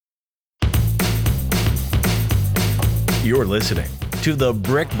You're listening to the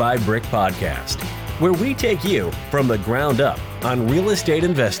Brick by Brick podcast, where we take you from the ground up on real estate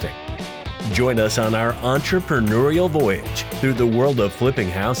investing. Join us on our entrepreneurial voyage through the world of flipping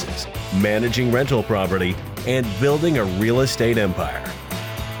houses, managing rental property, and building a real estate empire.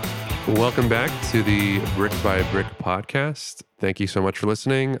 Welcome back to the Brick by Brick podcast. Thank you so much for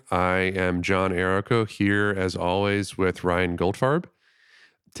listening. I am John Arrico here, as always, with Ryan Goldfarb.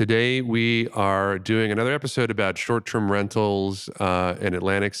 Today, we are doing another episode about short-term rentals in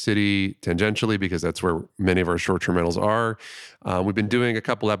Atlantic City, tangentially, because that's where many of our short-term rentals are. We've been doing a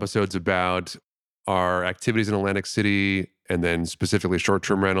couple episodes about our activities in Atlantic City, and then specifically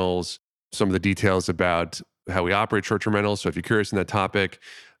short-term rentals, some of the details about how we operate short-term rentals. So if you're curious in that topic,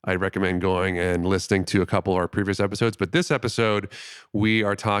 I'd recommend going and listening to a couple of our previous episodes. But this episode, we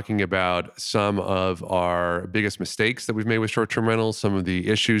are talking about some of our biggest mistakes that we've made with short-term rentals, some of the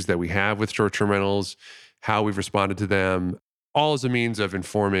issues that we have with short-term rentals, how we've responded to them, all as a means of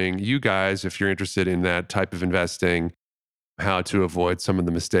informing you guys, if you're interested in that type of investing, how to avoid some of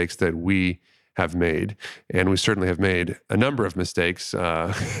the mistakes that we have made. And we certainly have made a number of mistakes.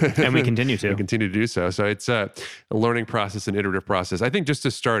 And we continue to. We continue to do so. So it's a learning process, an iterative process. I think just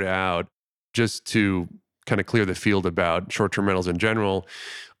to start out, just to kind of clear the field about short-term rentals in general,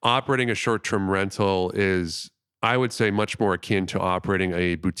 operating a short-term rental is, I would say, much more akin to operating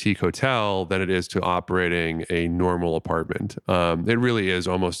a boutique hotel than it is to operating a normal apartment. It really is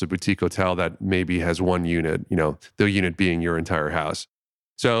almost a boutique hotel that maybe has one unit, the unit being your entire house.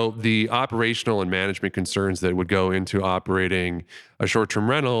 So the operational and management concerns that would go into operating a short-term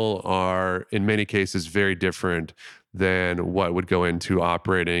rental are, in many cases, very different than what would go into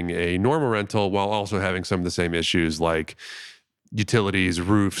operating a normal rental, while also having some of the same issues like utilities,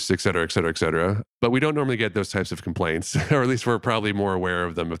 roofs, et cetera, et cetera, et cetera. But we don't normally get those types of complaints, or at least we're probably more aware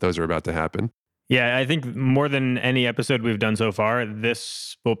of them if those are about to happen. Yeah, I think more than any episode we've done so far,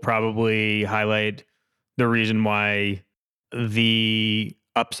 this will probably highlight the reason why the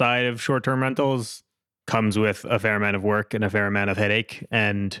upside of short-term rentals comes with a fair amount of work and a fair amount of headache,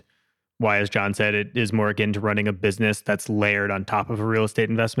 and why, as John said, it is more akin to running a business that's layered on top of a real estate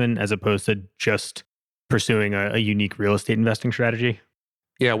investment as opposed to just pursuing a unique real estate investing strategy.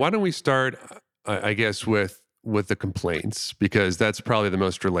 Yeah, why don't we start, I guess, with the complaints, because that's probably the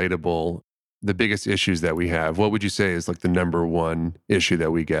most relatable, the biggest issues that we have. What would you say is like the number one issue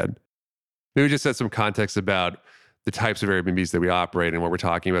that we get? Maybe just set some context about the types of Airbnbs that we operate and what we're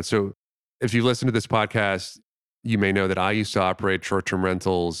talking about. So if you listen to this podcast, you may know that I used to operate short-term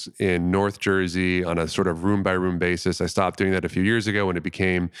rentals in North Jersey on a sort of room-by-room basis. I stopped doing that a few years ago when it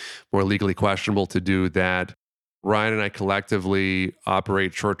became more legally questionable to do that. Ryan and I collectively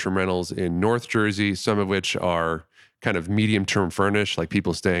operate short-term rentals in North Jersey, some of which are kind of medium-term furnished, like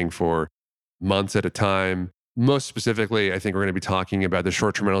people staying for months at a time. Most specifically, I think we're going to be talking about the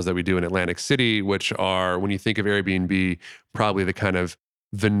short-term rentals that we do in Atlantic City, which are, when you think of Airbnb, probably the kind of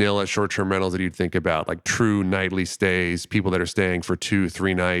vanilla short-term rentals that you'd think about, like true nightly stays, people that are staying for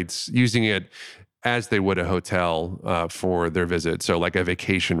 2-3 nights, using it as they would a hotel for their visit. So like a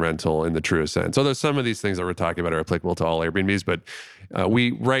vacation rental in the truest sense. Although some of these things that we're talking about are applicable to all Airbnbs, but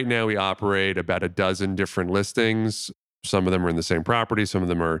right now we operate about a dozen different listings. Some of them are in the same property. Some of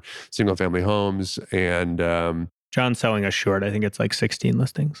them are single-family homes. And John's selling us short. I think it's like 16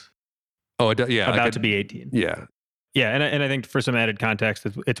 listings. Oh, yeah. About to be 18. Yeah. Yeah, and I think for some added context,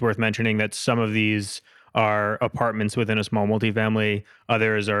 it's worth mentioning that some of these are apartments within a small multifamily.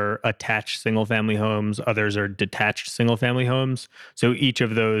 Others are attached single-family homes. Others are detached single-family homes. So each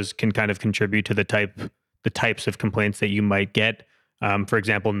of those can kind of contribute to the types of complaints that you might get. For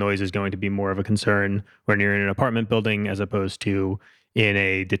example, noise is going to be more of a concern when you're in an apartment building as opposed to in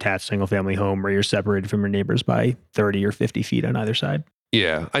a detached single-family home where you're separated from your neighbors by 30 or 50 feet on either side.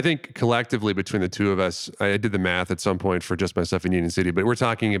 Yeah, I think collectively between the two of us, I did the math at some point for just myself in Union City, but we're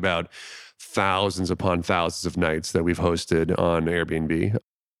talking about thousands upon thousands of nights that we've hosted on Airbnb.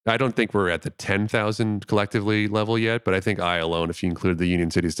 I don't think we're at the 10,000 collectively level yet, but I think I alone, if you include the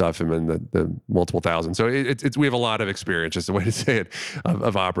Union City stuff, and then the multiple thousand. So we have a lot of experience, just the way to say it,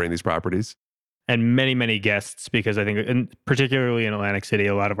 of operating these properties. And many, many guests, because I think, and particularly in Atlantic City,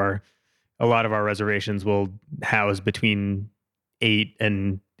 a lot of our reservations will house between 8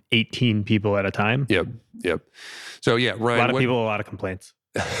 and 18 people at a time. Yep. So yeah, Ryan, a lot of people, a lot of complaints.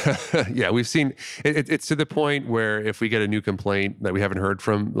 Yeah, we've seen it's to the point where if we get a new complaint that we haven't heard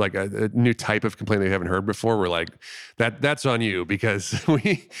from, like a new type of complaint that we haven't heard before, we're like, that's on you, because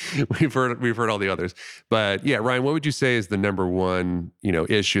we've heard all the others. But yeah, Ryan, what would you say is the number one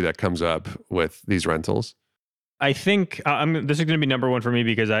issue that comes up with these rentals? I think this is going to be number one for me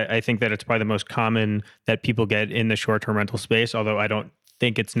because I think that it's probably the most common that people get in the short-term rental space, although I don't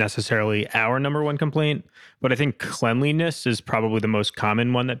think it's necessarily our number one complaint. But I think cleanliness is probably the most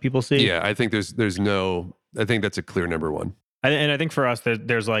common one that people see. Yeah, I think I think that's a clear number one. And I think for us,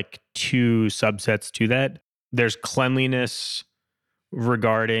 there's like two subsets to that. There's cleanliness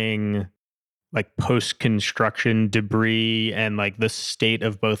regarding like post-construction debris and like the state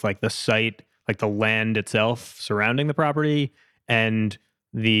of both like the site, like the land itself surrounding the property and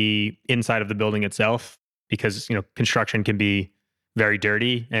the inside of the building itself, because, construction can be very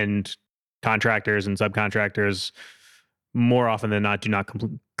dirty and contractors and subcontractors more often than not do not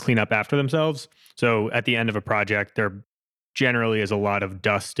clean up after themselves. So at the end of a project, there generally is a lot of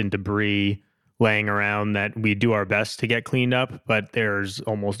dust and debris laying around that we do our best to get cleaned up, but there's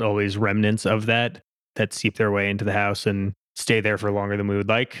almost always remnants of that seep their way into the house and stay there for longer than we would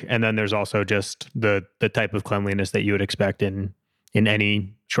like. And then there's also just the type of cleanliness that you would expect in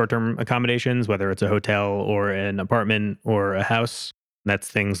any short-term accommodations, whether it's a hotel or an apartment or a house. That's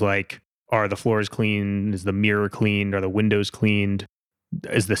things like, are the floors clean? Is the mirror cleaned? Are the windows cleaned?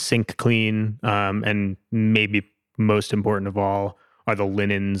 Is the sink clean? And maybe most important of all, are the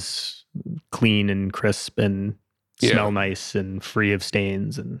linens clean and crisp and smell nice and free of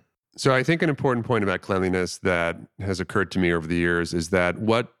stains? And so I think an important point about cleanliness that has occurred to me over the years is that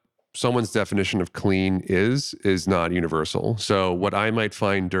what someone's definition of clean is not universal. So what I might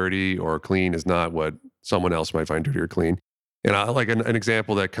find dirty or clean is not what someone else might find dirty or clean. And like an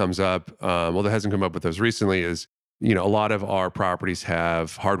example that comes up, that hasn't come up with us recently is, a lot of our properties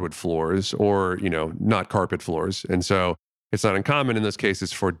have hardwood floors or, not carpet floors. And so it's not uncommon in those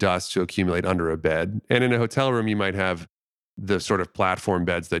cases for dust to accumulate under a bed. And in a hotel room, you might have the sort of platform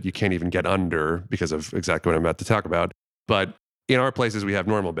beds that you can't even get under because of exactly what I'm about to talk about. But in our places, we have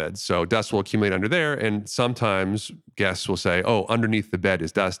normal beds. So dust will accumulate under there. And sometimes guests will say, oh, underneath the bed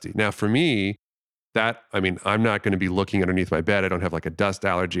is dusty. Now, for me, I'm not going to be looking underneath my bed. I don't have like a dust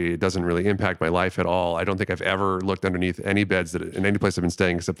allergy. It doesn't really impact my life at all. I don't think I've ever looked underneath any beds in any place I've been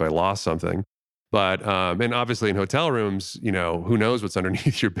staying, except if I lost something. But, and obviously in hotel rooms, who knows what's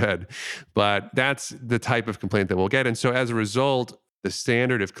underneath your bed, but that's the type of complaint that we'll get. And so as a result, the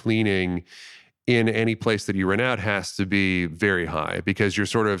standard of cleaning in any place that you rent out has to be very high, because you're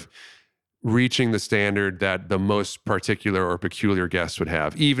sort of reaching the standard that the most particular or peculiar guest would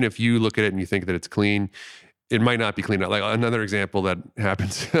have. Even if you look at it and you think that it's clean, it might not be clean. Like another example that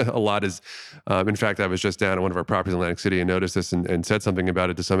happens a lot is, in fact, I was just down at one of our properties in Atlantic City and noticed this and said something about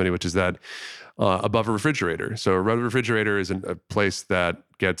it to somebody, which is that above a refrigerator. So a refrigerator is a place that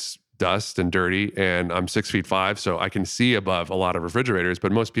gets dust and dirty, and I'm 6'5", so I can see above a lot of refrigerators,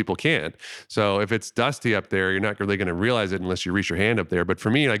 but most people can't. So if it's dusty up there, you're not really going to realize it unless you reach your hand up there. But for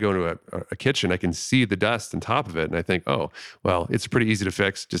me, I go into a kitchen, I can see the dust on top of it, and I think, oh, well, it's pretty easy to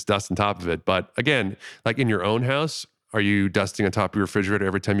fix, just dust on top of it. But again, like in your own house, are you dusting on top of your refrigerator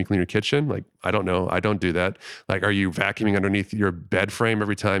every time you clean your kitchen? Like, I don't know. I don't do that. Like, are you vacuuming underneath your bed frame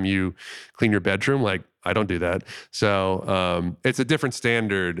every time you clean your bedroom? Like, I don't do that. So it's a different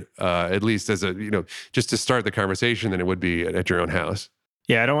standard, at least as just to start the conversation than it would be at your own house.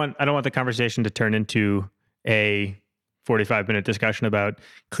 Yeah, I don't want the conversation to turn into a 45-minute discussion about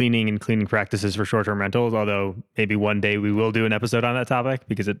cleaning and cleaning practices for short-term rentals, although maybe one day we will do an episode on that topic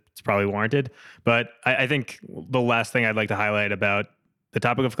because it's probably warranted. But I think the last thing I'd like to highlight about the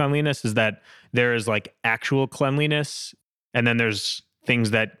topic of cleanliness is that there is like actual cleanliness, and then there's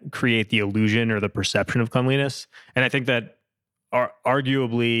things that create the illusion or the perception of cleanliness. And I think that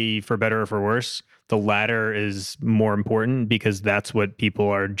arguably, for better or for worse, the latter is more important because that's what people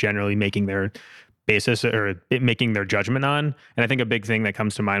are generally making their basis or making their judgment on. And I think a big thing that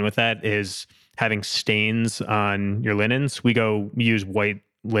comes to mind with that is having stains on your linens. We use white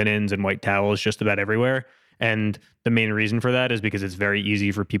linens and white towels just about everywhere. And the main reason for that is because it's very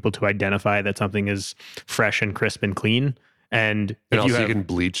easy for people to identify that something is fresh and crisp and clean. And also you can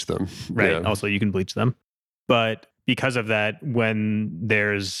bleach them. Right. Yeah. Also, you can bleach them. But because of that, when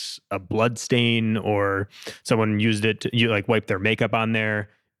there's a blood stain or someone used it to wipe their makeup on there,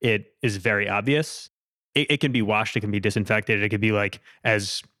 it is very obvious. It can be washed, it can be disinfected, it could be like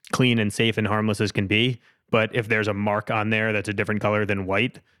as clean and safe and harmless as can be. But if there's a mark on there that's a different color than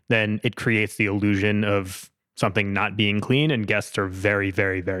white, then it creates the illusion of something not being clean, and guests are very,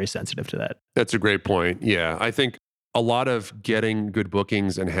 very, very sensitive to that. That's a great point. Yeah, I think a lot of getting good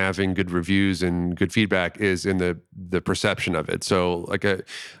bookings and having good reviews and good feedback is in the perception of it. So like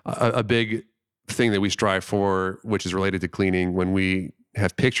a big thing that we strive for, which is related to cleaning when we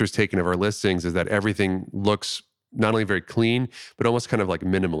have pictures taken of our listings, is that everything looks not only very clean, but almost kind of like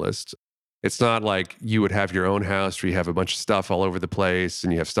minimalist. It's not like you would have your own house where you have a bunch of stuff all over the place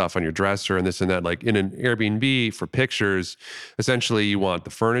and you have stuff on your dresser and this and that. Like in an Airbnb for pictures, essentially you want the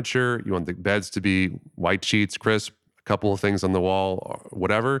furniture, you want the beds to be white sheets, crisp, a couple of things on the wall, or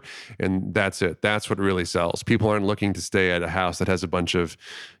whatever. And that's it. That's what really sells. People aren't looking to stay at a house that has a bunch of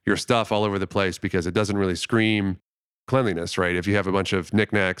your stuff all over the place because it doesn't really scream cleanliness, right? If you have a bunch of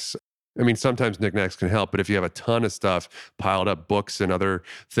knickknacks, I mean, sometimes knickknacks can help, but if you have a ton of stuff piled up, books and other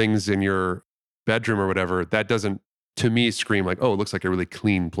things in your bedroom or whatever, that doesn't, to me, scream like, oh, it looks like a really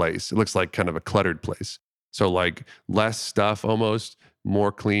clean place. It looks like kind of a cluttered place. So like less stuff almost,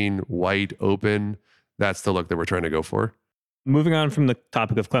 more clean, white, open. That's the look that we're trying to go for. Moving on from the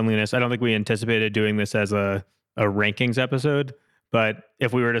topic of cleanliness, I don't think we anticipated doing this as a rankings episode, but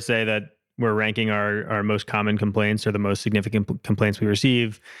if we were to say that we're ranking our most common complaints or the most significant complaints we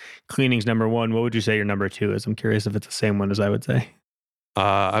receive, cleaning's number one. What would you say your number two is? I'm curious if it's the same one as I would say.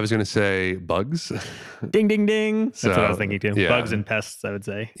 I was going to say bugs. Ding, ding, ding. That's what I was thinking too. Yeah. Bugs and pests, I would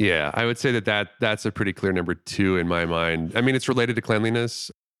say. Yeah, I would say that's a pretty clear number two in my mind. I mean, it's related to cleanliness.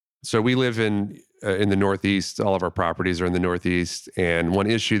 So we live in the Northeast. All of our properties are in the Northeast. And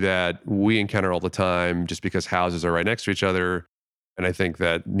one issue that we encounter all the time, just because houses are right next to each other, and I think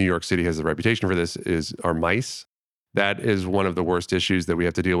that New York City has a reputation for this, is our mice. That is one of the worst issues that we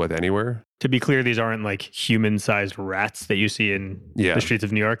have to deal with anywhere. To be clear, these aren't like human-sized rats that you see in the streets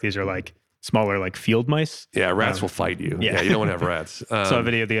of New York. These are like smaller, like field mice. Yeah, rats will fight you. Yeah, you don't want to have rats. Saw a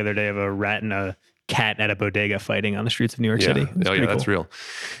video the other day of a rat and a cat at a bodega fighting on the streets of New York City. Oh yeah, that's real.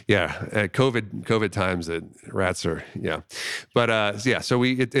 Yeah, COVID times that rats are but so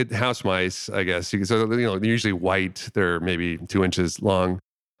it house mice, I guess. So they're usually white. They're maybe 2 inches long.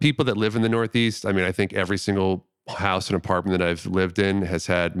 People that live in the Northeast, I mean, I think every single house and apartment that I've lived in has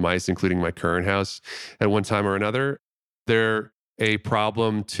had mice, including my current house, at one time or another. They're a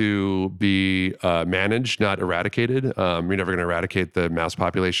problem to be managed, not eradicated. You're never going to eradicate the mouse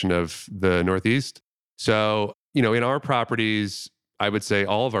population of the Northeast. So, in our properties, I would say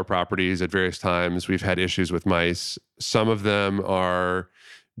all of our properties at various times, we've had issues with mice. Some of them are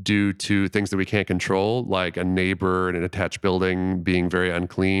due to things that we can't control, like a neighbor in an attached building being very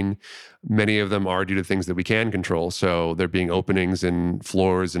unclean. Many of them are due to things that we can control. So there being openings in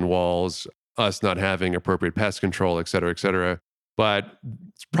floors and walls, us not having appropriate pest control, et cetera, et cetera. But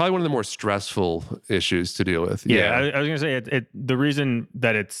it's probably one of the more stressful issues to deal with. Yeah, I was going to say the reason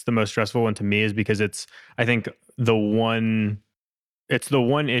that it's the most stressful one to me is because I think the one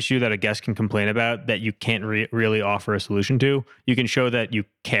issue that a guest can complain about that you can't really offer a solution to. You can show that you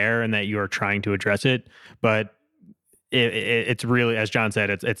care and that you are trying to address it, but it's really, as John said,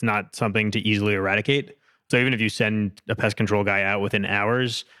 it's not something to easily eradicate. So even if you send a pest control guy out within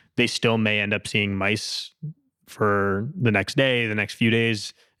hours, they still may end up seeing mice for the next day, the next few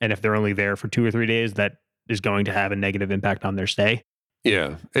days. And if they're only there for 2 or 3 days, that is going to have a negative impact on their stay.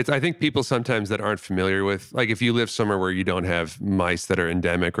 Yeah. I think people sometimes that aren't familiar with, like if you live somewhere where you don't have mice that are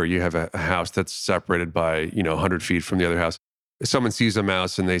endemic, or you have a house that's separated by, 100 feet from the other house, if someone sees a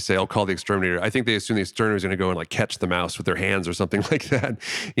mouse and they say, I'll call the exterminator, I think they assume the exterminator is going to go and like catch the mouse with their hands or something like that,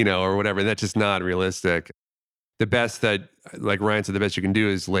 or whatever. And that's just not realistic. The best that, like Ryan said, the best you can do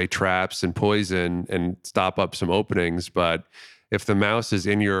is lay traps and poison and stop up some openings. But if the mouse is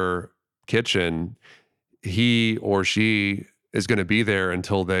in your kitchen, he or she is going to be there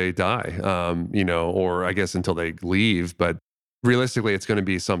until they die, or I guess until they leave. But realistically, it's going to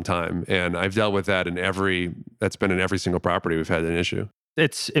be some time. And I've dealt with that that's been in every single property we've had an issue.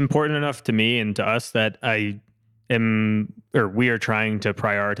 It's important enough to me and to us that we are trying to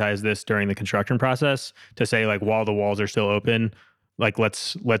prioritize this during the construction process to say, like, while the walls are still open, like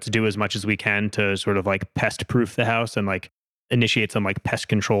let's do as much as we can to sort of like pest proof the house and like initiate some like pest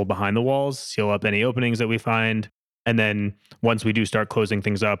control behind the walls, seal up any openings that we find. And then once we do start closing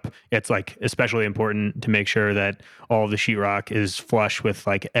things up, it's like especially important to make sure that all of the sheetrock is flush with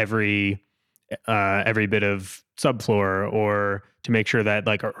like every bit of subfloor, or to make sure that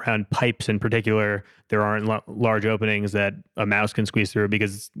like around pipes in particular, there aren't large openings that a mouse can squeeze through,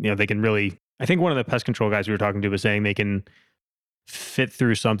 because they can really, I think one of the pest control guys we were talking to was saying they can fit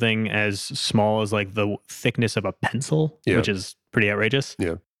through something as small as like the thickness of a pencil, which is pretty outrageous.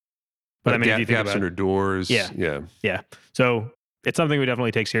 Yeah. But I mean, if you think gaps about under doors. Yeah. So it's something we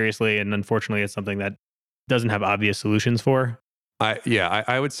definitely take seriously. And unfortunately, it's something that doesn't have obvious solutions for.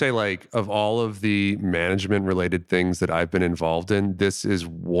 I would say, like, of all of the management related things that I've been involved in, this is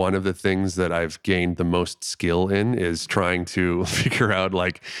one of the things that I've gained the most skill in, is trying to figure out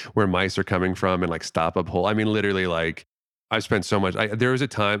like where mice are coming from and like stop up hole. I mean, literally, like, I spent so much. There was a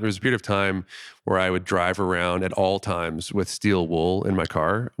period of time where I would drive around at all times with steel wool in my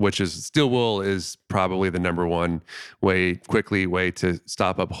car, steel wool is probably the number one way to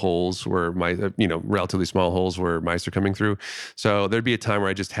stop up holes where relatively small holes where mice are coming through. So there'd be a time where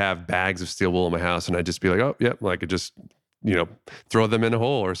I just have bags of steel wool in my house and I'd just be like, oh, yep, I could just throw them in a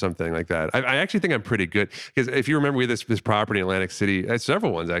hole or something like that. I actually think I'm pretty good because if you remember, we had this property in Atlantic City,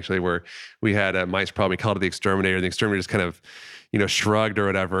 several ones actually, where we had a mice problem. We called it the exterminator. The exterminator just kind of, shrugged or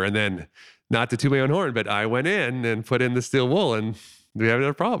whatever. And then, not to toot my own horn, but I went in and put in the steel wool and we have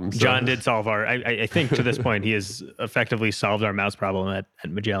no problem. So. John did solve I think to this point, he has effectively solved our mouse problem at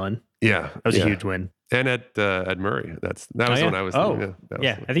Magellan. Yeah. That was a huge win. And at Murray. That was when I was. I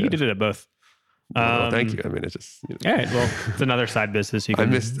think you did it at both. Well, thank you. I mean, it's just. All right. Well, it's another side business you can.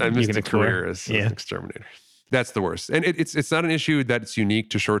 I missed a career as an exterminator. That's the worst. And it's not an issue that's unique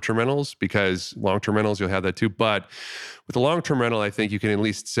to short-term rentals because long-term rentals, you'll have that too. But with a long-term rental, I think you can at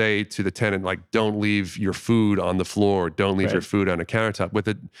least say to the tenant, like, don't leave your food on the floor. Don't leave your food on a countertop.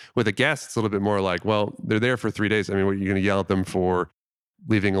 With a guest, it's a little bit more like, well, they're there for 3 days. I mean, what, you're going to yell at them for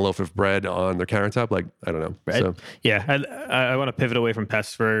leaving a loaf of bread on their countertop? Like, I don't know. Right. So. Yeah. I want to pivot away from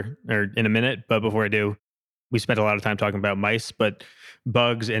pests in a minute. But before I do, we spent a lot of time talking about mice, but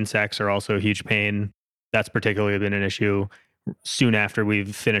bugs, insects are also a huge pain. That's particularly been an issue soon after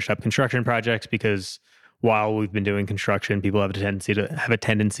we've finished up construction projects, because while we've been doing construction, people have a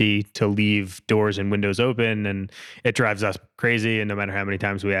tendency to leave doors and windows open, and it drives us crazy. And no matter how many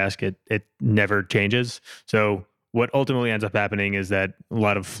times we ask, it never changes. So what ultimately ends up happening is that a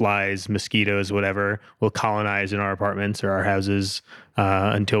lot of flies, mosquitoes, whatever, will colonize in our apartments or our houses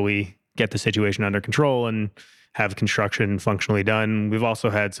until we get the situation under control and have construction functionally done. We've also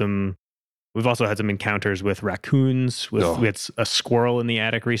had some encounters with raccoons. We had a squirrel in the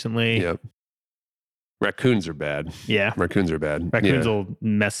attic recently. Yep. Raccoons are bad. Yeah. Raccoons are bad. Raccoons will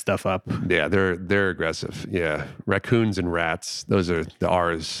mess stuff up. Yeah, they're aggressive. Yeah. Raccoons and rats, those are the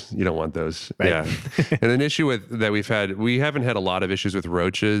R's. You don't want those. Right. Yeah. And an issue we haven't had a lot of issues with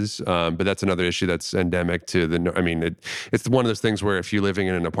roaches, but that's another issue that's endemic to it's one of those things where if you're living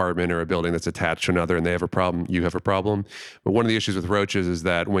in an apartment or a building that's attached to another and they have a problem, you have a problem. But one of the issues with roaches is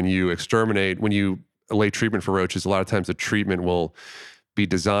that when you lay treatment for roaches, a lot of times the treatment will be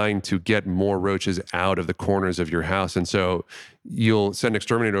designed to get more roaches out of the corners of your house. And so you'll send an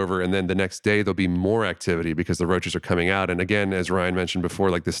exterminator over and then the next day there'll be more activity because the roaches are coming out. And again, as Ryan mentioned before,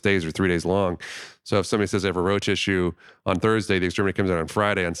 like the stays are 3 days long. So if somebody says they have a roach issue on Thursday, the exterminator comes out on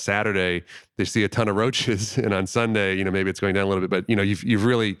Friday. On Saturday, they see a ton of roaches. And on Sunday, maybe it's going down a little bit, but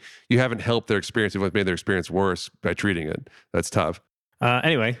you haven't helped their experience. You've made their experience worse by treating it. That's tough.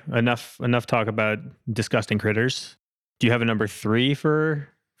 Anyway, enough talk about disgusting critters. Do you have a number 3 for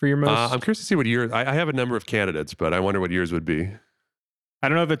your most? I'm curious to see what year. I have a number of candidates, but I wonder what yours would be. I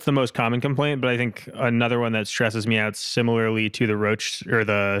don't know if it's the most common complaint, but I think another one that stresses me out similarly to the roach or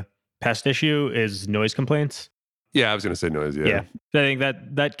the pest issue is noise complaints. Yeah, I was going to say noise. Yeah. I think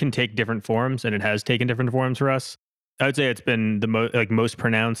that can take different forms, and it has taken different forms for us. I would say it's been the most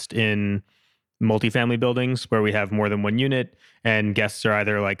pronounced in multifamily buildings where we have more than one unit, and guests are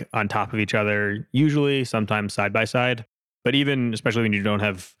either like on top of each other, usually, sometimes side by side. But even, especially when you don't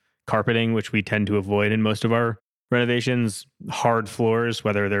have carpeting, which we tend to avoid in most of our renovations, hard floors,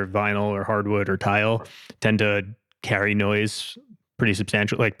 whether they're vinyl or hardwood or tile, tend to carry noise pretty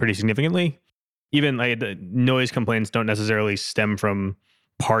significantly. Even the noise complaints don't necessarily stem from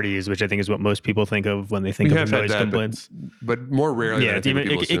parties, which I think is what most people think of when they think of noise complaints. But more rarely. Yeah,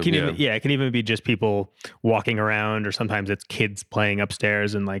 it can even be just people walking around, or sometimes it's kids playing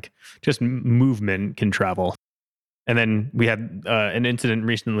upstairs, and just movement can travel. And then we had an incident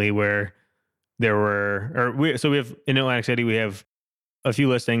recently where we have in Atlantic City, we have a few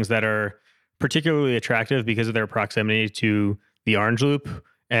listings that are particularly attractive because of their proximity to the Orange Loop.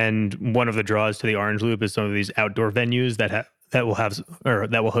 And one of the draws to the Orange Loop is some of these outdoor venues that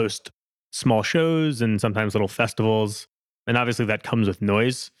will host small shows and sometimes little festivals. And obviously that comes with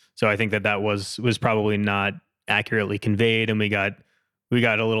noise. So I think that was probably not accurately conveyed, and we got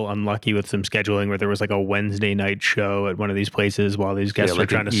a little unlucky with some scheduling where there was a Wednesday night show at one of these places while these guests were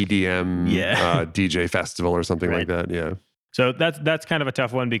trying to EDM DJ festival or something like that. Yeah. So that's kind of a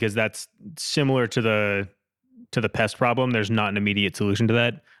tough one because that's similar to the pest problem. There's not an immediate solution to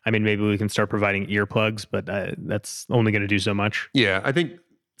that. I mean, maybe we can start providing earplugs, but that's only going to do so much. Yeah, I think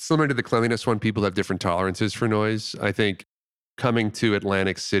similar to the cleanliness one, people have different tolerances for noise. I think coming to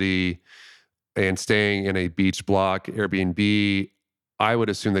Atlantic City and staying in a beach block Airbnb, I would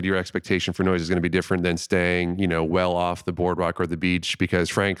assume that your expectation for noise is going to be different than staying, well off the boardwalk or the beach, because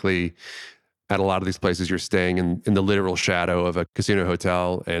frankly, at a lot of these places, you're staying in the literal shadow of a casino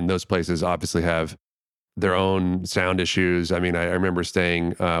hotel. And those places obviously have their own sound issues. I mean, I remember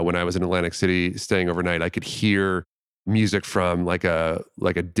staying, when I was in Atlantic City, staying overnight, I could hear music from like a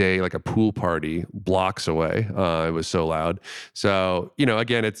pool party blocks away. It was so loud. So,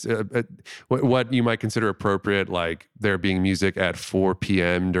 again, it's what you might consider appropriate, like there being music at 4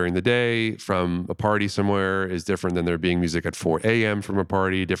 p.m. during the day from a party somewhere is different than there being music at 4 a.m. from a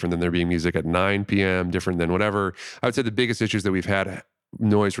party, different than there being music at 9 p.m., different than whatever. I would say the biggest issues that we've had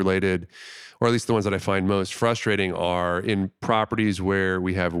noise related, or at least the ones that I find most frustrating, are in properties where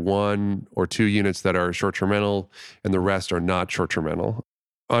we have 1 or 2 units that are short-term rental and the rest are not short-term rental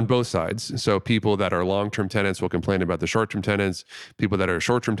on both sides. So people that are long-term tenants will complain about the short-term tenants. People that are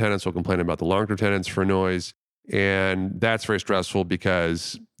short-term tenants will complain about the long-term tenants for noise. And that's very stressful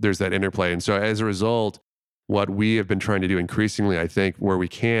because there's that interplay. And so as a result, what we have been trying to do increasingly, I think, where we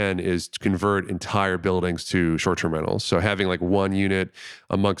can, is to convert entire buildings to short-term rentals. So having like 1 unit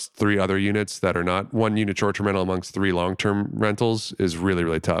amongst 3 other units that are not 1 unit short-term rental amongst 3 long-term rentals is really,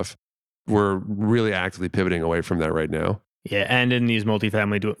 really tough. We're really actively pivoting away from that right now. Yeah, and in these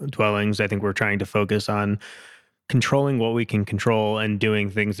multifamily dwellings, I think we're trying to focus on controlling what we can control and doing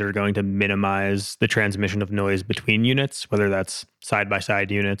things that are going to minimize the transmission of noise between units, whether that's side-by-side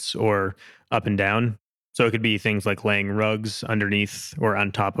units or up and down. So it could be things like laying rugs underneath or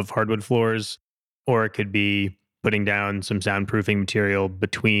on top of hardwood floors, or it could be putting down some soundproofing material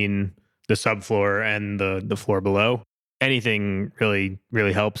between the subfloor and the floor below. Anything really,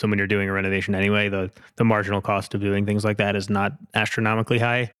 really helps. And when you're doing a renovation anyway, the marginal cost of doing things like that is not astronomically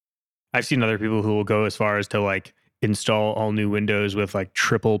high. I've seen other people who will go as far as to like install all new windows with like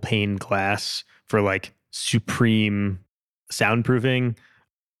triple pane glass for like supreme soundproofing.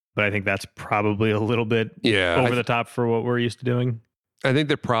 But I think that's probably a little bit over the top for what we're used to doing. I think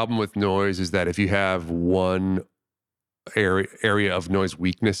the problem with noise is that if you have one area of noise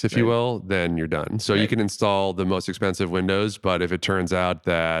weakness, if you will, then you're done. So you can install the most expensive windows, but if it turns out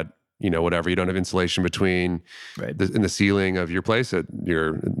that, whatever, you don't have insulation between in the ceiling of your place,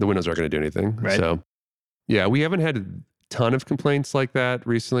 the windows aren't going to do anything. Right. So yeah, we haven't had a ton of complaints like that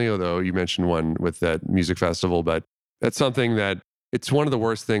recently, although you mentioned one with that music festival, but that's something that, it's one of the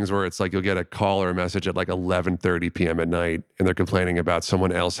worst things where it's like you'll get a call or a message at like 11:30 p.m. at night and they're complaining about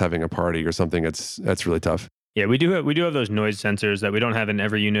someone else having a party or something. That's really tough. Yeah, we do have those noise sensors that we don't have in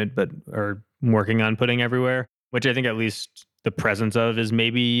every unit, but are working on putting everywhere, which I think at least the presence of is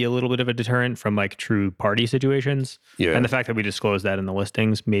maybe a little bit of a deterrent from like true party situations. Yeah. And the fact that we disclose that in the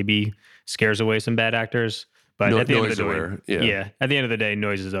listings maybe scares away some bad actors. But at the end of the day, at the end of the day,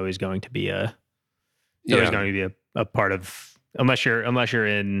 noise is always going to be a part of. Unless you're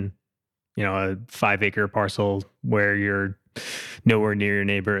in, a 5-acre parcel where you're nowhere near your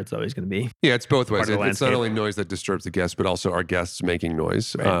neighbor, it's always going to be. Yeah, it's both ways. It's not only noise that disturbs the guests, but also our guests making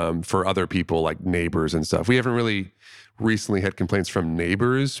noise for other people, like neighbors and stuff. We haven't really recently had complaints from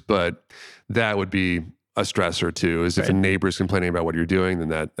neighbors, but that would be a stressor too. Is if a neighbor is complaining about what you're doing,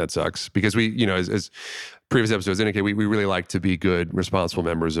 then that sucks. Because we, as previous episodes indicate, we really like to be good, responsible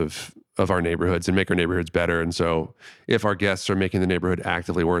members of our neighborhoods and make our neighborhoods better. And so if our guests are making the neighborhood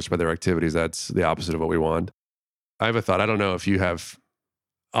actively worse by their activities, that's the opposite of what we want. I have a thought. I don't know if you have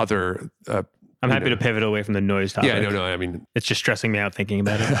other... I'm happy to pivot away from the noise topic. Yeah, no. I mean... It's just stressing me out thinking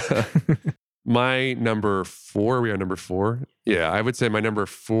about it. My number 4, we are number 4. Yeah, I would say my number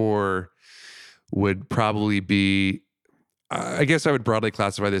 4 would probably be... I guess I would broadly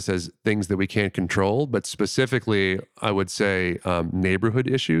classify this as things that we can't control, but specifically, I would say neighborhood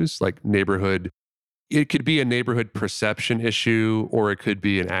issues, like neighborhood. It could be a neighborhood perception issue, or it could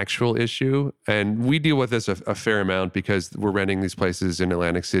be an actual issue. And we deal with this a fair amount because we're renting these places in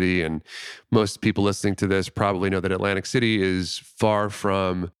Atlantic City. And most people listening to this probably know that Atlantic City is far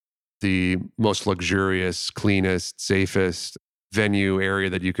from the most luxurious, cleanest, safest venue area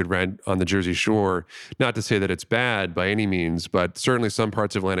that you could rent on the Jersey Shore. Not to say that it's bad by any means, but certainly some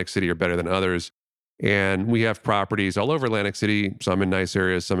parts of Atlantic City are better than others. And we have properties all over Atlantic City, some in nice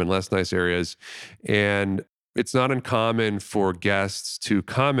areas, some in less nice areas. And it's not uncommon for guests to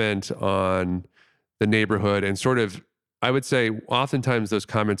comment on the neighborhood and sort of, I would say, oftentimes those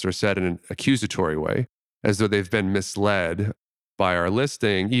comments are said in an accusatory way, as though they've been misled by our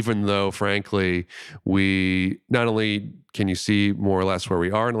listing, even though, frankly, we not only can you see more or less where we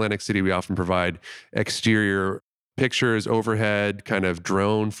are in Atlantic City, we often provide exterior pictures, overhead, kind of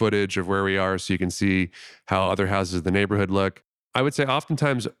drone footage of where we are so you can see how other houses in the neighborhood look. I would say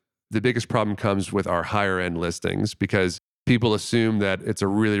oftentimes the biggest problem comes with our higher end listings because people assume that it's a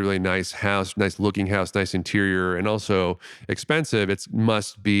really, really nice house, nice looking house, nice interior, and also expensive. It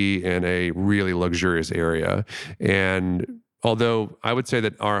must be in a really luxurious area. And although I would say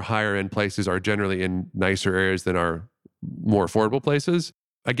that our higher end places are generally in nicer areas than our more affordable places,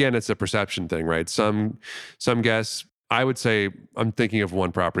 again, it's a perception thing, right? Some guests, I would say, I'm thinking of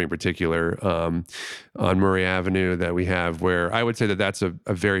one property in particular on Murray Avenue that we have, where I would say that that's a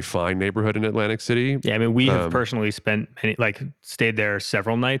very fine neighborhood in Atlantic City. Yeah, I mean, we have personally stayed there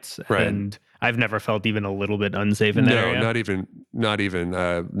several nights, Right. and I've never felt even a little bit unsafe in that area. Not even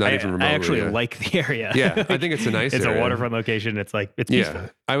remotely. I actually like the area. Yeah, I think it's a nice It's area. a waterfront location. It's peaceful. Yeah,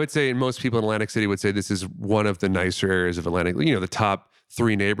 I would say most people in Atlantic City would say this is one of the nicer areas of Atlantic. The top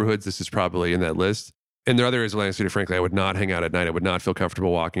 3 neighborhoods. This is probably in that list. And there are other areas of Atlantic City, frankly, I would not hang out at night. I would not feel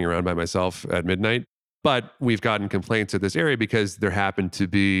comfortable walking around by myself at midnight. But we've gotten complaints at this area because there happen to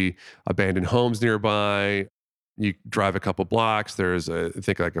be abandoned homes nearby. You drive a couple blocks, there's I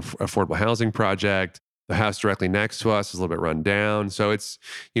think like an affordable housing project. The house directly next to us is a little bit run down. So it's,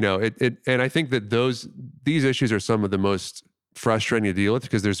 and I think that these issues are some of the most frustrating to deal with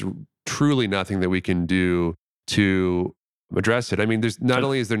because there's truly nothing that we can do to address it. I mean, there's not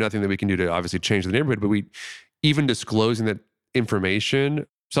only is there nothing that we can do to obviously change the neighborhood, but even disclosing that information,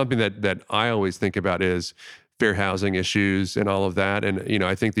 something that I always think about is fair housing issues and all of that. And,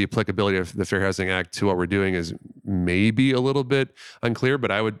 I think the applicability of the Fair Housing Act to what we're doing is maybe a little bit unclear, but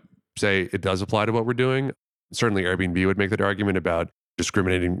I would say it does apply to what we're doing. Certainly Airbnb would make that argument about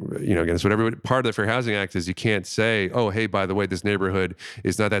discriminating, against whatever. Part of the Fair Housing Act is you can't say, oh, hey, by the way, this neighborhood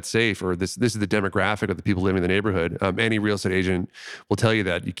is not that safe, or this is the demographic of the people living in the neighborhood. Any real estate agent will tell you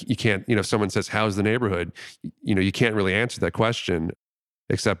that you can't, if someone says, how's the neighborhood? You can't really answer that question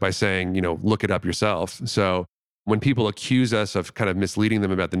except by saying, look it up yourself. So when people accuse us of kind of misleading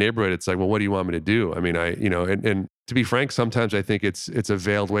them about the neighborhood, it's like, well, what do you want me to do? I mean, and to be frank, sometimes I think it's a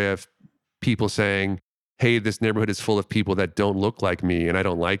veiled way of people saying, hey, this neighborhood is full of people that don't look like me, and I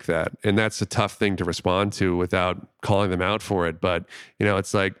don't like that. And that's a tough thing to respond to without calling them out for it. But,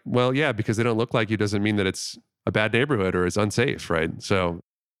 it's like, well, yeah, because they don't look like you doesn't mean that it's a bad neighborhood or it's unsafe, right? So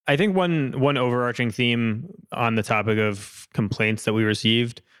I think one overarching theme on the topic of complaints that we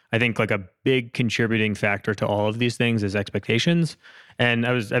received, I think like a big contributing factor to all of these things is expectations. And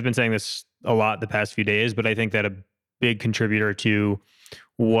I've been saying this a lot the past few days, but I think that a big contributor to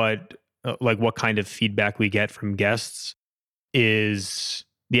what kind of feedback we get from guests is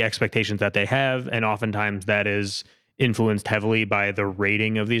the expectations that they have. And oftentimes that is influenced heavily by the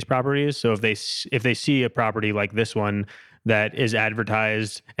rating of these properties. So if they see a property like this one that is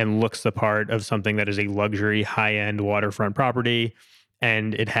advertised and looks the part of something that is a luxury high-end waterfront property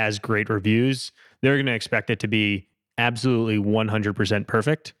and it has great reviews, they're going to expect it to be absolutely 100%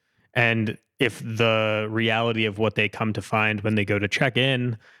 perfect. And if the reality of what they come to find when they go to check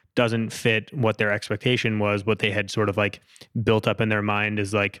in doesn't fit what their expectation was, what they had sort of like built up in their mind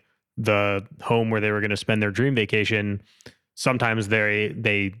is like the home where they were going to spend their dream vacation, sometimes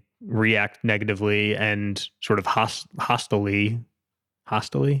they react negatively and sort of hostilely.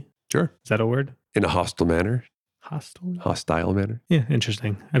 Sure. Is that a word? In a hostile manner. Hostile manner. Yeah,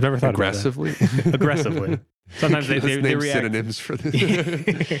 interesting. I've never thought aggressively. About that. Aggressively. Sometimes they react synonyms for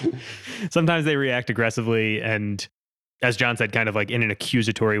this. Sometimes they react aggressively and, as John said, kind of like in an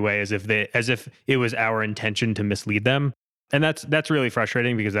accusatory way, as if it was our intention to mislead them. And that's really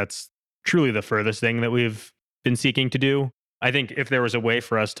frustrating because that's truly the furthest thing that we've been seeking to do. I think if there was a way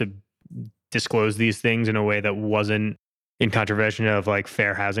for us to disclose these things in a way that wasn't in contravention of like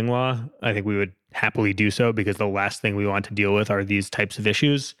fair housing law, I think we would happily do so, because the last thing we want to deal with are these types of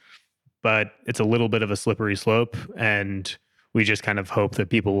issues. But it's a little bit of a slippery slope, and we just kind of hope that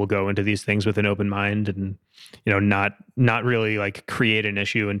people will go into these things with an open mind and, not really like create an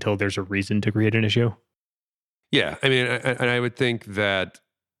issue until there's a reason to create an issue. Yeah. I mean, and I would think that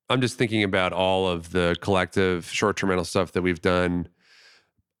I'm just thinking about all of the collective short-term rental stuff that we've done.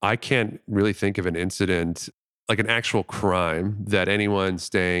 I can't really think of an incident, like an actual crime, that anyone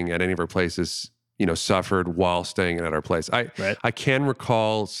staying at any of our places, suffered while staying at our place. I can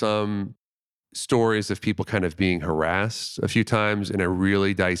recall some stories of people kind of being harassed a few times in a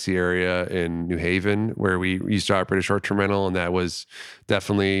really dicey area in New Haven where we used to operate a short-term rental, and that was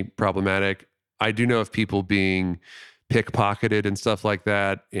definitely problematic. I do know of people being pickpocketed and stuff like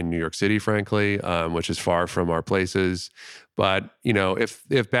that in New York City, frankly, which is far from our places. But,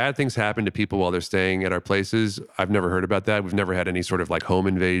 if bad things happen to people while they're staying at our places, I've never heard about that. We've never had any sort of like home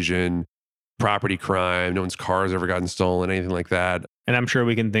invasion, property crime. No one's car's ever gotten stolen, anything like that. And I'm sure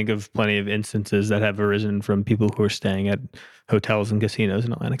we can think of plenty of instances that have arisen from people who are staying at hotels and casinos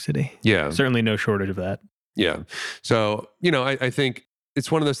in Atlantic City. Yeah. Certainly no shortage of that. Yeah. So, I think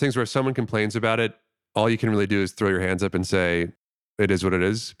it's one of those things where if someone complains about it, all you can really do is throw your hands up and say, it is what it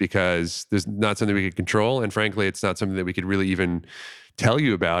is, because there's not something we could control. And frankly, it's not something that we could really even tell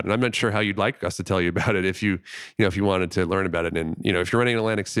you about. And I'm not sure how you'd like us to tell you about it if if you wanted to learn about it. And, if you're running in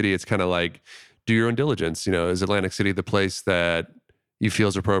Atlantic City, it's kind of like, do your own diligence. Is Atlantic City the place that you feel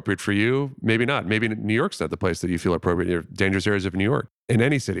is appropriate for you? Maybe not. Maybe New York's not the place that you feel appropriate. You're dangerous areas of New York, in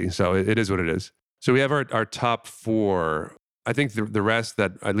any city. So it is what it is. So we have our top four. I think the rest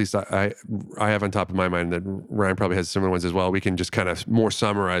that at least I have on top of my mind, that Ryan probably has similar ones as well. We can just kind of more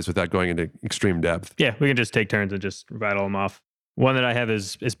summarize without going into extreme depth. Yeah, we can just take turns and just rattle them off. One that I have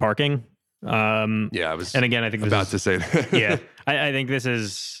is parking. Yeah, I was and again, I think about to say that. Yeah, I think this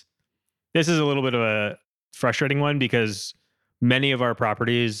is a little bit of a frustrating one, because many of our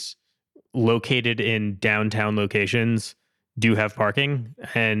properties located in downtown locations do have parking,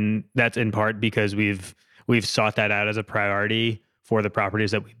 and that's in part because we've sought that out as a priority for the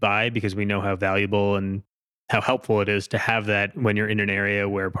properties that we buy, because we know how valuable and how helpful it is to have that when you're in an area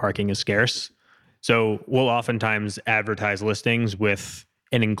where parking is scarce. So we'll oftentimes advertise listings with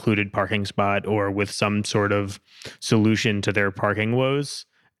an included parking spot or with some sort of solution to their parking woes.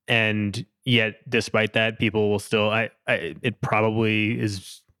 And yet, despite that, people will still, it probably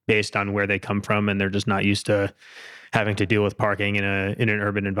is based on where they come from, and they're just not used to having to deal with parking in an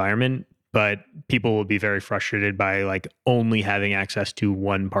urban environment. But people will be very frustrated by like only having access to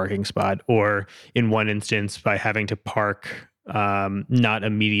one parking spot, or in one instance by having to park in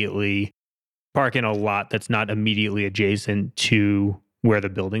a lot that's not immediately adjacent to where the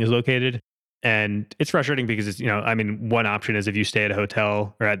building is located. And it's frustrating because it's, one option is if you stay at a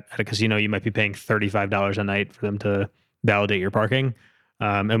hotel or at a casino, you might be paying $35 a night for them to validate your parking.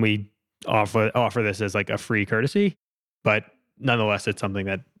 And we offer this as like a free courtesy, but nonetheless, it's something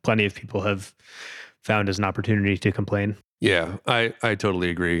that plenty of people have found as an opportunity to complain. Yeah, I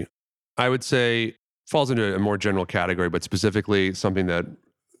totally agree. I would say falls into a more general category, but specifically something that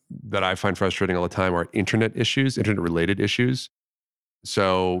I find frustrating all the time are internet related issues.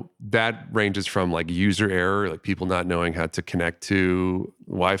 So that ranges from like user error, like people not knowing how to connect to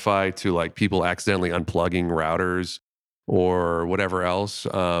Wi-Fi, to like people accidentally unplugging routers or whatever else.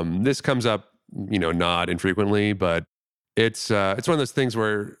 This comes up, not infrequently, but it's one of those things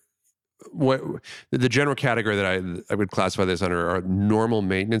where the general category that I would classify this under are normal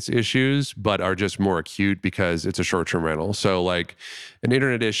maintenance issues, but are just more acute because it's a short-term rental. So like an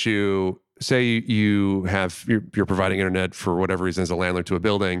internet issue, say you're providing internet for whatever reason as a landlord to a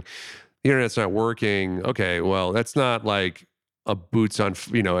building, the internet's not working. Okay, well, that's not like a boots on,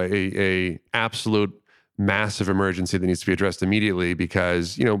 a absolute massive emergency that needs to be addressed immediately,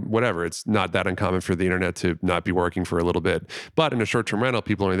 because, whatever, it's not that uncommon for the internet to not be working for a little bit. But in a short-term rental,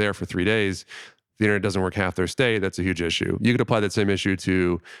 people are only there for 3 days. The internet doesn't work half their stay. That's a huge issue. You could apply that same issue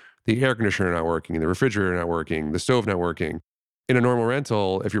to the air conditioner not working, the refrigerator not working, the stove not working. In a normal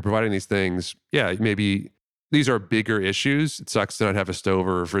rental, if you're providing these things, yeah, maybe these are bigger issues. It sucks to not have a stove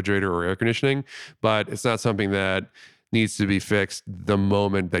or refrigerator or air conditioning, but it's not something that needs to be fixed the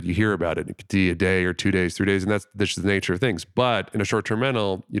moment that you hear about it. It could be a day or 2 days, 3 days, and that's just the nature of things. But in a short-term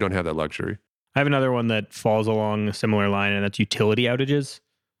rental, you don't have that luxury. I have another one that falls along a similar line, and that's utility outages.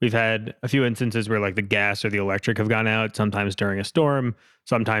 We've had a few instances where like the gas or the electric have gone out, sometimes during a storm,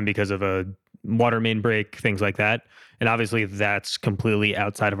 sometimes because of a water main break, things like that. And obviously that's completely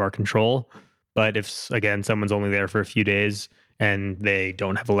outside of our control. But if, again, someone's only there for a few days and they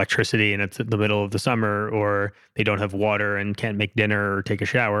don't have electricity and it's in the middle of the summer, or they don't have water and can't make dinner or take a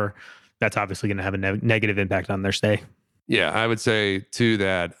shower, that's obviously going to have a negative impact on their stay. Yeah, I would say to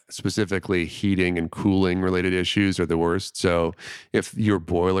that, specifically heating and cooling related issues are the worst. So if your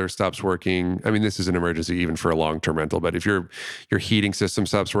boiler stops working, I mean, this is an emergency even for a long-term rental, but if your heating system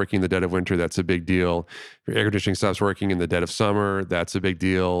stops working in the dead of winter, that's a big deal. If your air conditioning stops working in the dead of summer, that's a big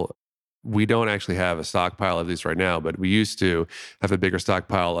deal. We don't actually have a stockpile of these right now, but we used to have a bigger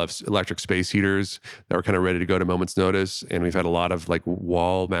stockpile of electric space heaters that were kind of ready to go to moment's notice. And we've had a lot of like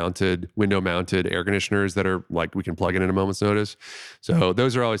window mounted air conditioners that are like, we can plug in at a moment's notice. So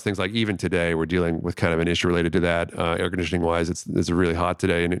those are always things like, even today, we're dealing with kind of an issue related to that. Air conditioning wise, it's really hot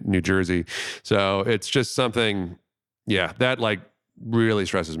today in New Jersey. So it's just something, yeah, that like really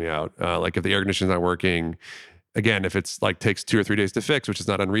stresses me out. Like if the air conditioning's not working, again, if it's like takes 2 or 3 days to fix, which is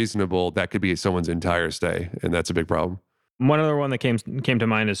not unreasonable, that could be someone's entire stay, and that's a big problem. One other one that came to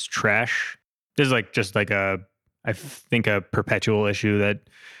mind is trash. This is like just like I think a perpetual issue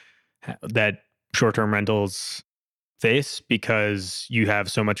that short-term rentals face, because you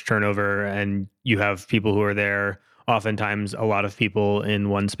have so much turnover and you have people who are there, oftentimes a lot of people in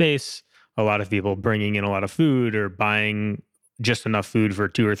one space, a lot of people bringing in a lot of food or buying just enough food for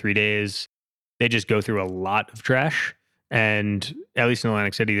 2 or 3 days. They just go through a lot of trash. And at least in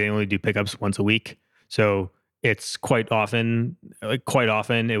Atlantic City, they only do pickups once a week. So it's quite often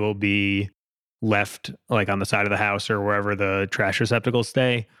it will be left like on the side of the house or wherever the trash receptacles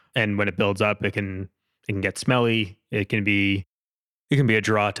stay. And when it builds up, it can get smelly. It can be a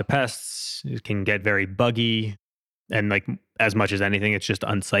draw to pests. It can get very buggy. And like as much as anything, it's just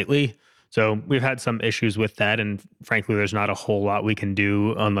unsightly. So we've had some issues with that. And frankly, there's not a whole lot we can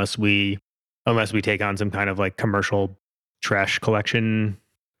do unless we take on some kind of like commercial trash collection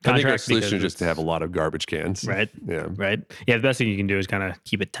I think our contract. solution is Because just to have a lot of garbage cans. right, Yeah. right. Yeah, the best thing you can do is kind of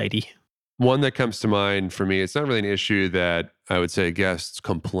keep it tidy. One that comes to mind for me, it's not really an issue that I would say guests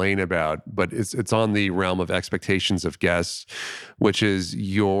complain about, but it's on the realm of expectations of guests, which is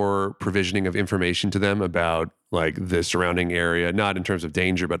your provisioning of information to them about like the surrounding area, not in terms of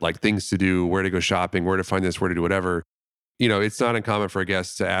danger, but like things to do, where to go shopping, where to find this, where to do whatever. It's not uncommon for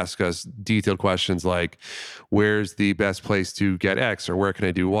guests to ask us detailed questions like, where's the best place to get X, or where can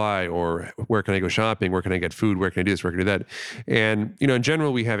I do Y, or where can I go shopping, where can I get food, where can I do this, where can I do that? And, in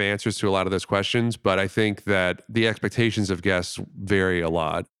general, we have answers to a lot of those questions, but I think that the expectations of guests vary a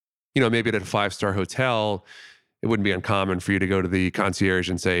lot. Maybe at a 5-star hotel, it wouldn't be uncommon for you to go to the concierge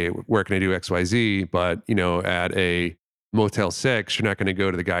and say, where can I do X, Y, Z? But, at a Motel 6, you're not going to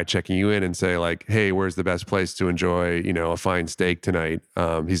go to the guy checking you in and say like, hey, where's the best place to enjoy, a fine steak tonight?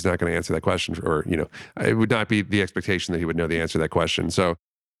 He's not going to answer that question, or, it would not be the expectation that he would know the answer to that question. So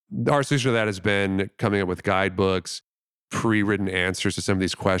our solution to that has been coming up with guidebooks, pre-written answers to some of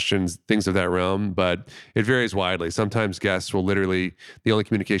these questions, things of that realm, but it varies widely. Sometimes guests will literally, the only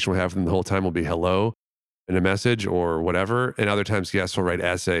communication we'll have with them the whole time will be hello in a message or whatever. And other times guests will write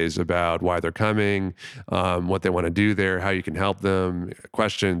essays about why they're coming, what they want to do there, how you can help them,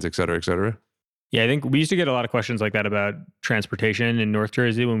 questions, et cetera, et cetera. Yeah, I think we used to get a lot of questions like that about transportation in North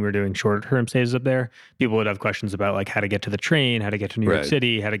Jersey when we were doing short-term stays up there. People would have questions about like how to get to the train, how to get to New York Right.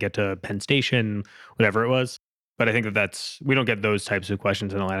 City, how to get to Penn Station, whatever it was. But I think we don't get those types of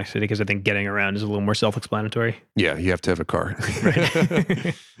questions in Atlantic City because I think getting around is a little more self-explanatory. Yeah, you have to have a car.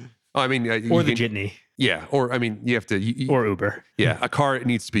 Right. I mean, Or the jitney. Yeah, or I mean, you have to. Or Uber. Yeah, a car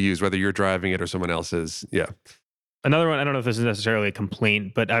needs to be used, whether you're driving it or someone else is. Yeah. Another one, I don't know if this is necessarily a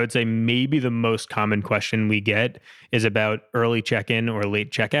complaint, but I would say maybe the most common question we get is about early check-in or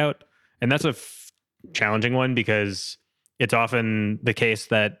late checkout. And that's a challenging one because it's often the case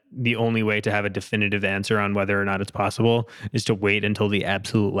that the only way to have a definitive answer on whether or not it's possible is to wait until the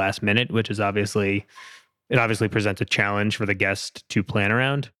absolute last minute, which is obviously presents a challenge for the guest to plan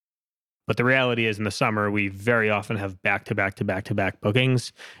around. But the reality is in the summer, we very often have back-to-back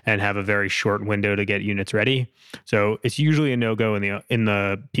bookings and have a very short window to get units ready. So it's usually a no-go in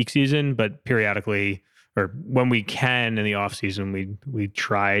the peak season, but periodically, or when we can in the off season, we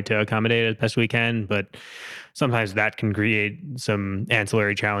try to accommodate as best we can. But sometimes that can create some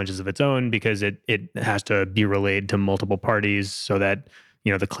ancillary challenges of its own because it has to be relayed to multiple parties so that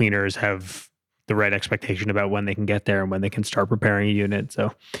the cleaners have the right expectation about when they can get there and when they can start preparing a unit.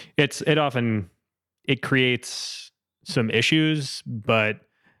 So it creates some issues, but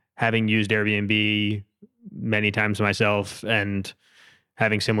having used Airbnb many times myself and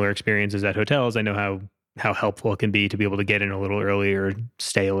having similar experiences at hotels, I know how helpful it can be to be able to get in a little early or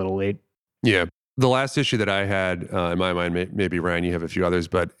stay a little late. Yeah. The last issue that I had in my mind, maybe Ryan, you have a few others,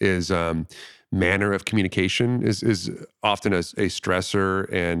 but is manner of communication is often a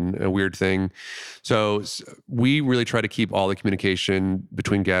stressor and a weird thing. So we really try to keep all the communication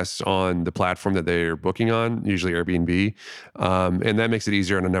between guests on the platform that they're booking on, usually Airbnb. And that makes it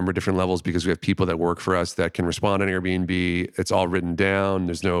easier on a number of different levels because we have people that work for us that can respond on Airbnb. It's all written down.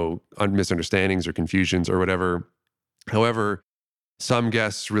 There's no misunderstandings or confusions or whatever. However, some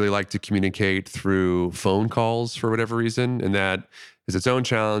guests really like to communicate through phone calls for whatever reason, and that is its own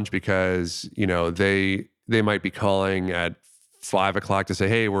challenge because they might be calling at 5 o'clock to say,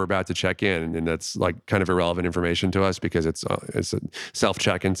 "Hey, we're about to check in," and that's like kind of irrelevant information to us because it's a self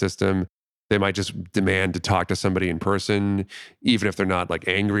check-in system. They might just demand to talk to somebody in person, even if they're not like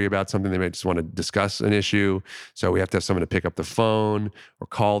angry about something. They might just want to discuss an issue. So we have to have someone to pick up the phone or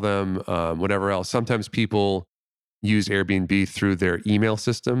call them, whatever else. Sometimes people use Airbnb through their email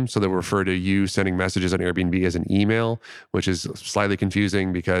system. So they'll refer to you sending messages on Airbnb as an email, which is slightly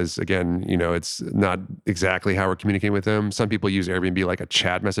confusing because, again, it's not exactly how we're communicating with them. Some people use Airbnb like a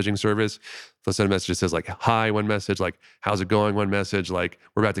chat messaging service. They'll send a message that says like, hi, one message, like, how's it going? One message, like,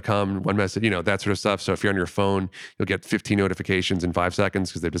 we're about to come, one message, that sort of stuff. So if you're on your phone, you'll get 15 notifications in 5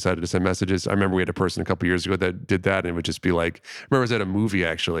 seconds because they've decided to send messages. I remember we had a person a couple years ago that did that, and it would just be like, I remember I was at a movie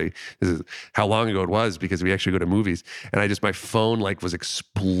actually. This is how long ago it was because we actually go to movies. And my phone like was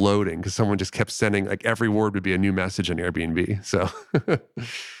exploding because someone just kept sending, like every word would be a new message on Airbnb. So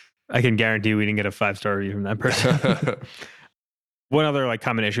I can guarantee we didn't get a 5-star review from that person. One other like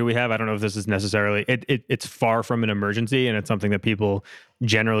common issue we have, I don't know if this is necessarily, it's far from an emergency and it's something that people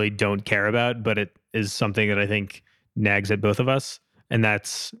generally don't care about, but it is something that I think nags at both of us. And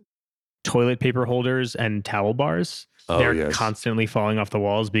that's toilet paper holders and towel bars. They're constantly falling off the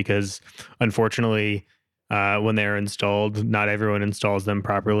walls because unfortunately, when they're installed, not everyone installs them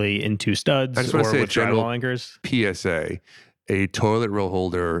properly into studs or with drywall anchors. PSA, a toilet roll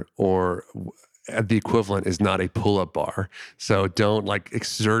holder or the equivalent is not a pull-up bar. So don't like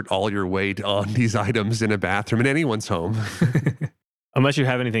exert all your weight on these items in a bathroom in anyone's home. Unless you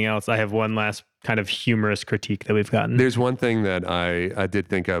have anything else, I have one last kind of humorous critique that we've gotten. There's one thing that I did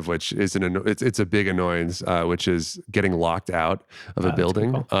think of, which is it's a big annoyance, which is getting locked out of a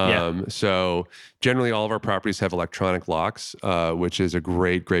building. So generally all of our properties have electronic locks, which is a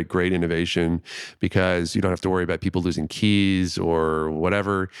great innovation because you don't have to worry about people losing keys or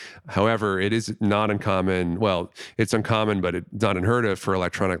whatever. However, it is not uncommon. Well, it's uncommon, but it's not unheard of for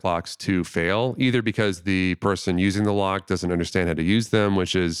electronic locks to fail, either because the person using the lock doesn't understand how to use them,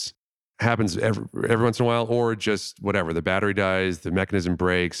 which happens every once in a while, or just whatever, the battery dies, the mechanism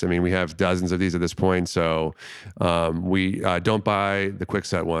breaks. I mean, we have dozens of these at this point. So we don't buy the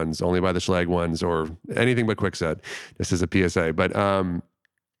Kwikset ones, only buy the Schlage ones or anything but Kwikset, just as a PSA. But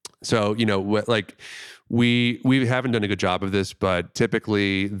so, we haven't done a good job of this, but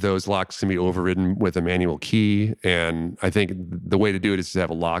typically those locks can be overridden with a manual key. And I think the way to do it is to have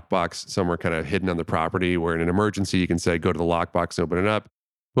a lockbox somewhere kind of hidden on the property where in an emergency, you can say, go to the lockbox, open it up.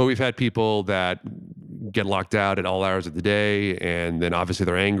 Well, we've had people that get locked out at all hours of the day, and then obviously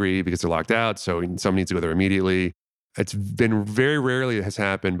they're angry because they're locked out, so someone needs to go there immediately. It's been very rarely it has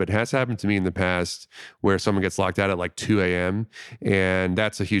happened, but it has happened to me in the past where someone gets locked out at like 2 a.m. And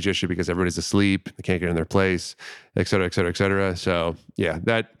that's a huge issue because everybody's asleep, they can't get in their place, et cetera, et cetera, et cetera. So yeah,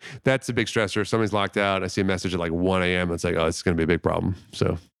 that's a big stressor. If someone's locked out, I see a message at like 1 a.m. It's like, oh, it's going to be a big problem.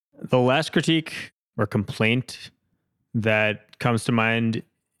 So the last critique or complaint that comes to mind,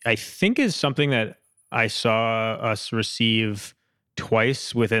 I think is something that I saw us receive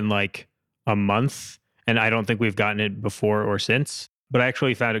twice within like a month. And I don't think we've gotten it before or since, but I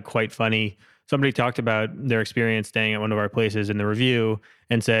actually found it quite funny. Somebody talked about their experience staying at one of our places in the review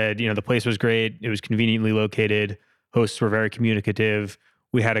and said, the place was great. It was conveniently located. Hosts were very communicative.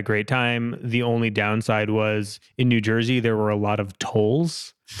 We had a great time. The only downside was in New Jersey, there were a lot of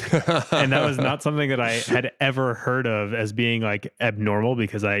tolls. And that was not something that I had ever heard of as being like abnormal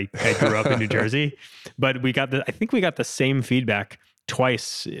because I grew up in New Jersey. But I think we got the same feedback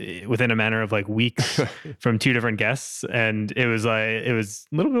twice within a matter of like weeks from 2 different guests. And it was a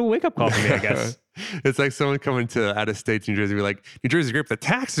little bit of a wake up call for me, I guess. It's like someone coming to out of state New Jersey, be like, New Jersey's great, but the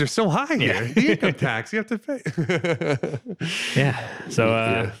taxes are so high here. The income tax, you have to pay. Yeah. So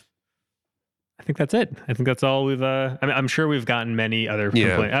I think that's it. I think that's all we've. I'm sure we've gotten many other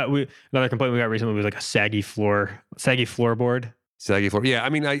complaints. Another complaint we got recently was like a saggy floorboard. Saggy floor. Yeah, I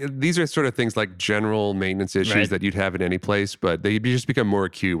mean, these are sort of things like general maintenance issues that you'd have in any place, but they just become more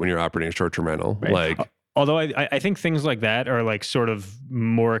acute when you're operating a short-term rental. Right. Although I think things like that are like sort of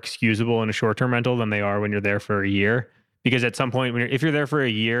more excusable in a short-term rental than they are when you're there for a year. Because at some point, if you're there for a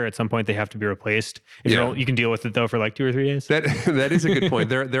year, at some point they have to be replaced. You can deal with it though for like 2 or 3 days. That is a good point.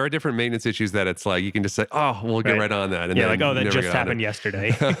 There are different maintenance issues that it's like you can just say, oh, we'll get right on that. And that just happened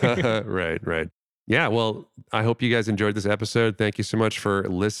yesterday. Right. Yeah, well, I hope you guys enjoyed this episode. Thank you so much for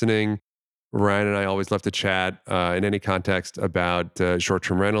listening. Ryan and I always love to chat in any context about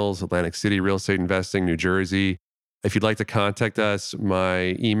short-term rentals, Atlantic City, real estate investing, New Jersey. If you'd like to contact us,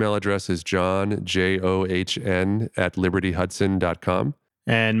 my email address is john, JOHN, @libertyhudson.com.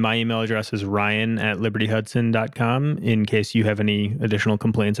 And my email address is ryan@libertyhudson.com in case you have any additional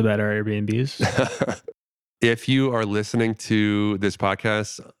complaints about our Airbnbs. If you are listening to this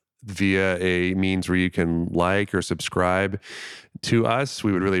podcast via a means where you can like or subscribe to us,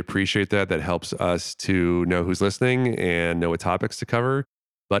 we would really appreciate that. That helps us to know who's listening and know what topics to cover.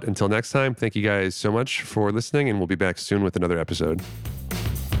 But until next time, thank you guys so much for listening, and we'll be back soon with another episode.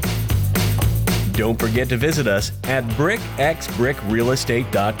 Don't forget to visit us at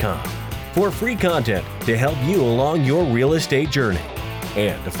brickxbrickrealestate.com for free content to help you along your real estate journey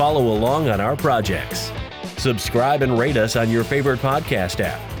and to follow along on our projects. Subscribe and rate us on your favorite podcast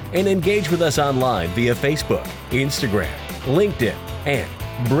app and engage with us online via Facebook, Instagram, LinkedIn, and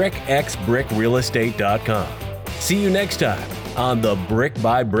brickxbrickrealestate.com. See you next time on the Brick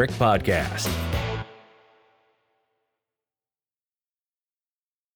by Brick Podcast.